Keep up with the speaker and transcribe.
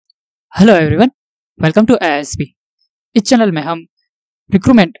Hello everyone, welcome to एस.P। इस channel में हम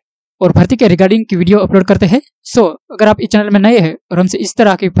रिक्रूटमेंट और भर्ती के रिगार्डिंग की वीडियो अपलोड करते हैं। अगर आप इस चैनल में नए हैं और हमसे इस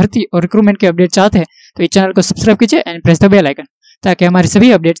तरह की भर्ती और रिक्रूटमेंट के अपडेट चाहते हैं तो इस चैनल को सब्सक्राइब कीजिए and press the bell icon, ताकि हमारे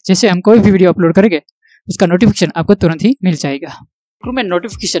सभी अपडेट जैसे हम कोई भी वीडियो अपलोड करेंगे उसका नोटिफिकेशन आपको तुरंत ही मिल जाएगा। Recruitment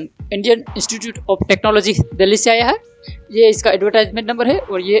notification Indian institute of technology Delhi से आया है। ये इसका एडवर्टाइजमेंट नंबर है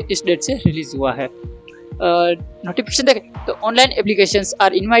और ये इस डेट से रिलीज हुआ है। नोटिफिकेशन देखें तो online applications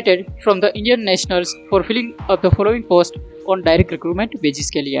are invited from the Indian nationals for filling of the following post on direct recruitment basis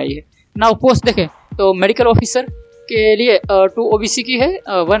के लिए आई है। नाउ पोस्ट देखें तो मेडिकल ऑफिसर के लिए 2 ओबीसी की है,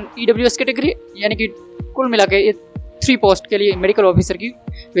 1 ईडब्ल्यूएस कैटेगरी, यानी कि कुल मिला के ये 3 पोस्ट के लिए मेडिकल ऑफिसर की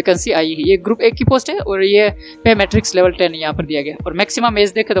वैकेंसी आई है। ये ग्रुप 1 की पोस्ट है और ये पे मैट्रिक्स लेवल 10 यहाँ पर दिया गया और मैक्सिमम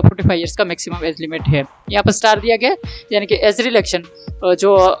एज देखें तो 45 ईयर्स का मैक्सिमम एज लिमिट है। यहाँ पर स्टार दिया गया, यानी कि एज रिलेक्शन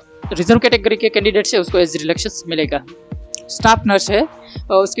जो रिजर्व कैटेगरी के कैंडिडेट है उसको एज रिलेक्शन मिलेगा। स्टाफ नर्स है,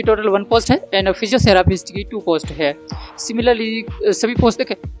 उसकी टोटल 1 पोस्ट है एंड फिजियोथेरापिस्ट की 2 पोस्ट है। सिमिलरली सभी पोस्ट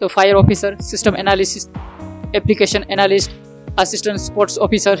देखें तो fire officer, system analysis, application analyst, assistant sports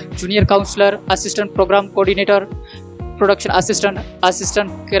officer, junior counsellor, assistant programme coordinator, production assistant, assistant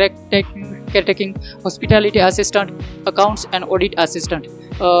caretaking, hospitality assistant, accounts and audit assistant.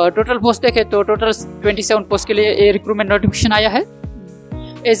 Total post देखें तो total 27 post के लिए ये recruitment notification आया है।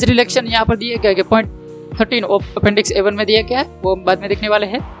 As relaxation यहाँ पर दिए गए पॉइंट 13 ऑफ अपेंडिक्स A1 में दिया गया है, वो बाद में देखने वाले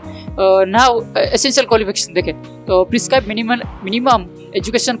हैं। नाउ एसेंशियल क्वालिफिकेशन देखें तो prescribe minimum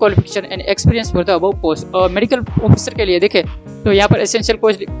education qualification and experience for the above post. Medical officer के लिए देखें तो यहाँ पर एसेंशियल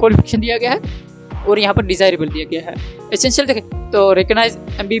क्वालिफिकेशन दिया गया है और यहाँ पर डिजायरेबल दिया गया है। एसेंशियल देखें तो recognise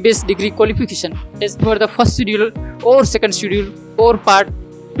MBBS degree qualification as for the first schedule और सेकंड शेड्यूल और part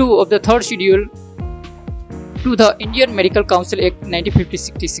 2 of the third schedule to the Indian medical council act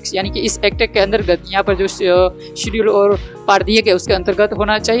 1956, यानी कि इस एक्ट के अंतर्गत यहाँ पर जो शेड्यूल और पार्ट दिए गए उसके अंतर्गत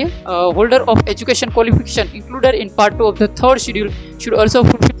होना चाहिए। Holder of education qualification included in part 2 of the third schedule should also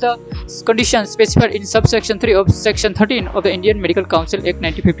fulfil the condition specified in sub section 3 of section 13 of the Indian medical council act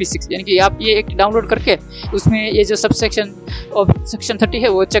 1956, यानी कि आप ये एक्ट डाउनलोड करके उसमें ये जो सब सेक्शन ऑफ सेक्शन 30 है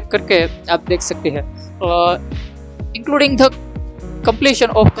वो चेक करके आप देख सकते हैं। Including the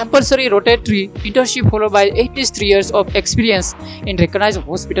completion of compulsory rotatory internship followed by at least 3 years of experience in recognized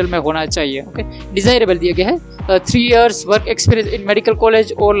hospital में होना चाहिए। ओके, डिजायरेबल दिया गया है 3 years work experience in medical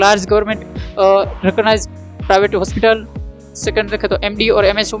college और large government recognized private hospital। Second देखें तो MD और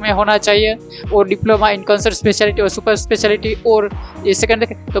MSO में होना चाहिए और डिप्लोमा इन कंसर्ट स्पेशलिटी और सुपर स्पेशलिटी। और ये सेकंड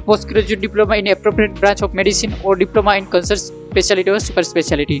देखें तो post graduate diploma in appropriate branch of medicine और डिप्लोमा इन कंसर्ट स्पेशलिटी और सुपर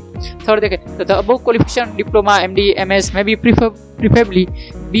स्पेशलिटी। थर्ड देखें तो the above qualification diploma MD MS में भी preferably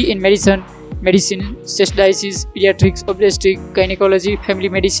be in medicine सिस्टाइसिस, paediatrics, obstetric, gynaecology, family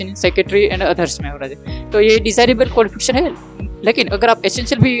medicine, psychiatry and others में हो रहा है। तो ये डिजायरेबल क्वालिफिकेशन है, लेकिन अगर आप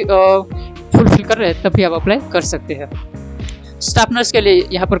एसेंशियल भी फुलफिल कर रहे हैं तब भी आप अप्लाई कर सकते हैं। स्टाफ नर्स के लिए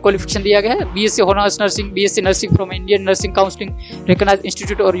यहाँ पर क्वालिफिकेशन दिया गया है BSc honours nursing, BSc nursing from Indian nursing counselling recognised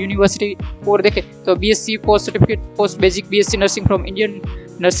institute और यूनिवर्सिटी। और देखें तो BSc post certificate post basic BSc nursing from Indian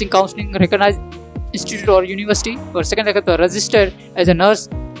nursing counselling recognised institute और यूनिवर्सिटी। और सेकंड देखें तो registered as a nurse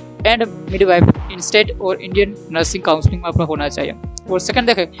and midwife in state और Indian nursing counselling में आपका होना चाहिए। और सेकंड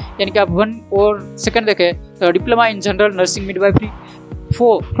देखें यानी कि आप 1 और सेकंड देखें तो diploma in general nursing midwifery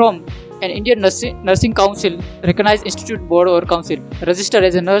from an Indian nursing council recognized institute board or council registered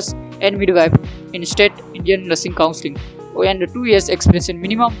as a nurse and midwife in state Indian nursing counseling and 2 years experience in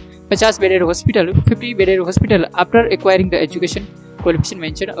minimum 50 bedded hospital 50 bedded hospital after acquiring the education qualification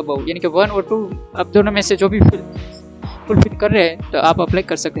mentioned above, यानी कि 1 और 2 आप दोनों में से जो भी fulfil कर रहे हैं तो आप अप्लाई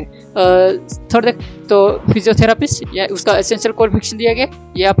कर सकते हैं। थर्ड देख तो फिजियोथेरापिस्ट या उसका एसेंशियल क्वालिफिकेशन दिया गया,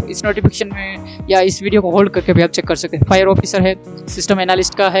 ये आप इस नोटिफिकेशन में या इस वीडियो को होल्ड करके भी आप चेक कर सकते हैं। फायर ऑफिसर है, सिस्टम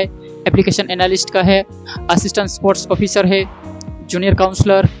एनालिस्ट का है, एप्लीकेशन एनालिस्ट का है, असिस्टेंट स्पोर्ट्स ऑफिसर है, junior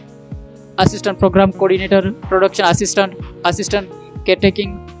counsellor, assistant programme coordinator, production assistant, assistant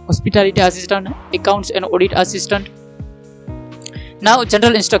caretaking, hospitality assistant, accounts and audit assistant. Now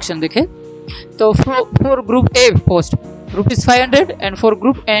general instruction देखें तो for group A post rupees 500 and for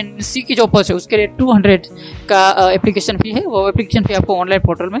group C की जो post है उसके लिए 200 का application fee है। वो एप्लीकेशन फी आपको ऑनलाइन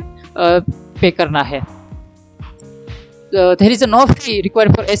पोर्टल में पे करना है। There is no fee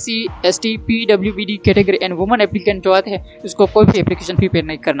required for SC ST PWBD category and women applicant जो आते हैं उसको कोई भी एप्लीकेशन फी पे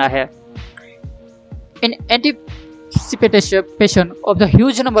नहीं करना है। इन anticipation of the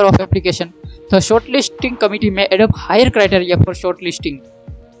huge number of application, the shortlisting committee may adopt higher criteria for shortlisting.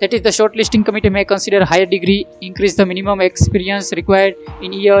 That is, the shortlisting committee may consider higher degree, increase the minimum experience required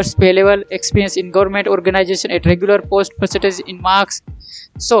in years, pay level, experience in government organization at regular post, percentage in marks.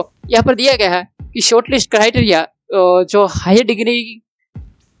 So यहाँ पर दिया गया है कि shortlist criteria जो higher degree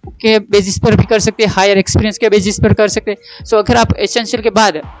के basis पर भी कर सकते हैं, हायर एक्सपीरियंस के बेसिस पर कर सकते हैं। सो अगर आप एसेंशियल के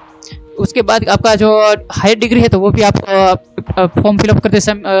बाद उसके बाद आपका जो हायर डिग्री है तो वो भी आप फॉर्म फिलअप करते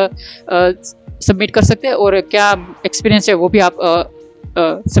समय सबमिट कर सकते हैं, और क्या एक्सपीरियंस है वो भी आप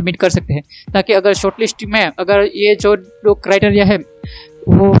सबमिट कर सकते हैं, ताकि अगर शॉर्टलिस्ट में अगर ये जो क्राइटेरिया है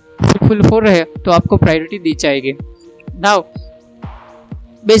वो फुलफिल हो रहे तो आपको प्रायोरिटी दी जाएगी। Now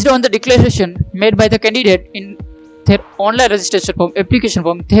based on the declaration made by the candidate in their online registration form application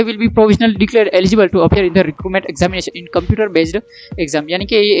form, they will be provisionally declared eligible to appear in the recruitment examination in computer based exam, यानी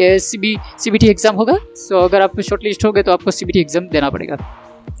कि CBT exam होगा। सो अगर आप shortlist हो गए तो आपको CBT exam देना पड़ेगा।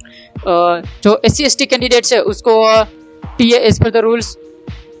 जो SC/ST कैंडिडेट्स है उसको TA as per the rules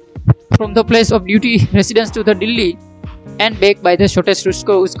from the place of duty residence to the Delhi and back by the shortest route,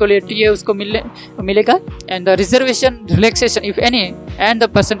 उसको लिए TA उसको मिलेगा। And the reservation relaxation if any and the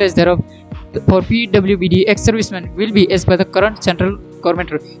percentage thereof for PWBD ex serviceman will be as per the current central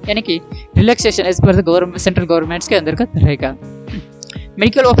government rule, यानी कि relaxation as per the central government के अंदर का रहेगा।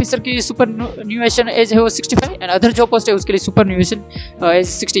 मेडिकल ऑफिसर की सुपरन्यूएशन as है वो 65 and other जो पोस्ट है उसके लिए सुपरन्यूएशन एज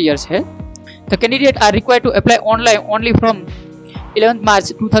 60 इयर्स है। The candidate are required to apply online only from 11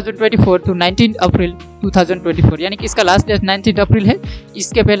 March 2024 to 19 अप्रैल 2024, यानी कि इसका लास्ट डेट 19 अप्रैल है,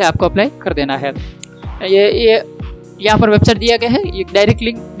 इसके पहले आपको अप्लाई कर देना है। ये यहाँ पर वेबसाइट दिया गया है, एक डायरेक्ट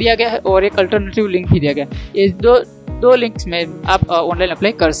लिंक दिया गया है और एक अल्टरनेटिव लिंक भी दिया गया है। ये दो लिंक्स में आप ऑनलाइन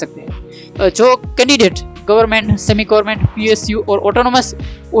अप्लाई कर सकते हैं। जो candidate government, semi government, PSU और ऑटोनोमस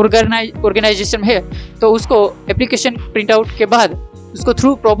ऑर्गेनाइजेशन है तो उसको एप्लीकेशन प्रिंट आउट के बाद उसको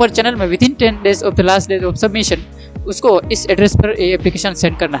थ्रू प्रॉपर चैनल में with in 10 days of the last days of submission उसको इस एड्रेस पर ये एप्लीकेशन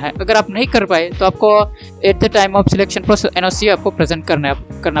सेंड करना है। अगर आप नहीं कर पाए तो आपको at the time of selection process NOC आपको प्रेजेंट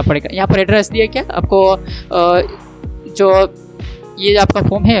करना पड़ेगा। यहाँ पर एड्रेस दिया क्या आपको, जो ये आपका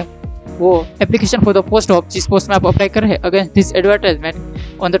फॉर्म है वो application for the post of जिस पोस्ट में आप अप्लाई कर रहे हैं against this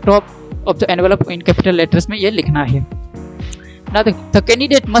advertisement on the top of the envelope in capital letters में ये लिखना है। Now the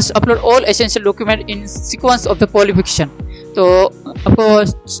candidate must upload all essential document in sequence of the qualification। तो आपको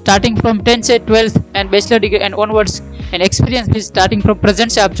स्टार्टिंग फ्रॉम 10 से 12th and bachelor degree and onwards and experience भी starting from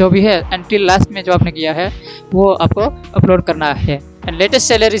present से आप जो भी है एंटिल लास्ट में जो आपने किया है वो आपको अपलोड करना है। एंड लेटेस्ट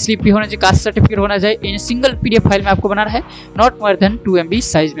सैलरी स्लिप भी होना चाहिए, कास्ट सर्टिफिकेट होना चाहिए, इन सिंगल PDF फाइल में आपको बनाना है, not more than 2 MB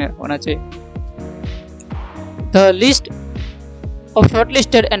size में होना चाहिए। The list of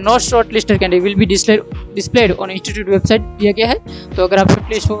shortlisted and not shortlisted candidate will be displayed on institute website दिया गया है। तो अगर आप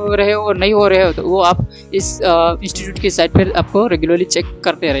शॉर्टलिस्ट हो रहे हो और नहीं हो रहे हो तो वो आप इस इंस्टीट्यूट की साइट पर आपको रेगुलरली चेक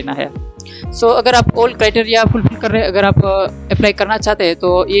करते रहना है। सो अगर आप ऑल क्राइटेरिया फुलफिल कर रहे हैं, अगर आप अप्लाई करना चाहते हैं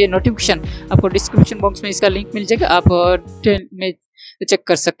तो ये नोटिफिकेशन आपको डिस्क्रिप्शन बॉक्स में इसका लिंक मिल जाएगा, आप में चेक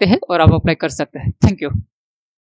कर सकते हैं और आप अप्लाई कर सकते हैं। Thank you.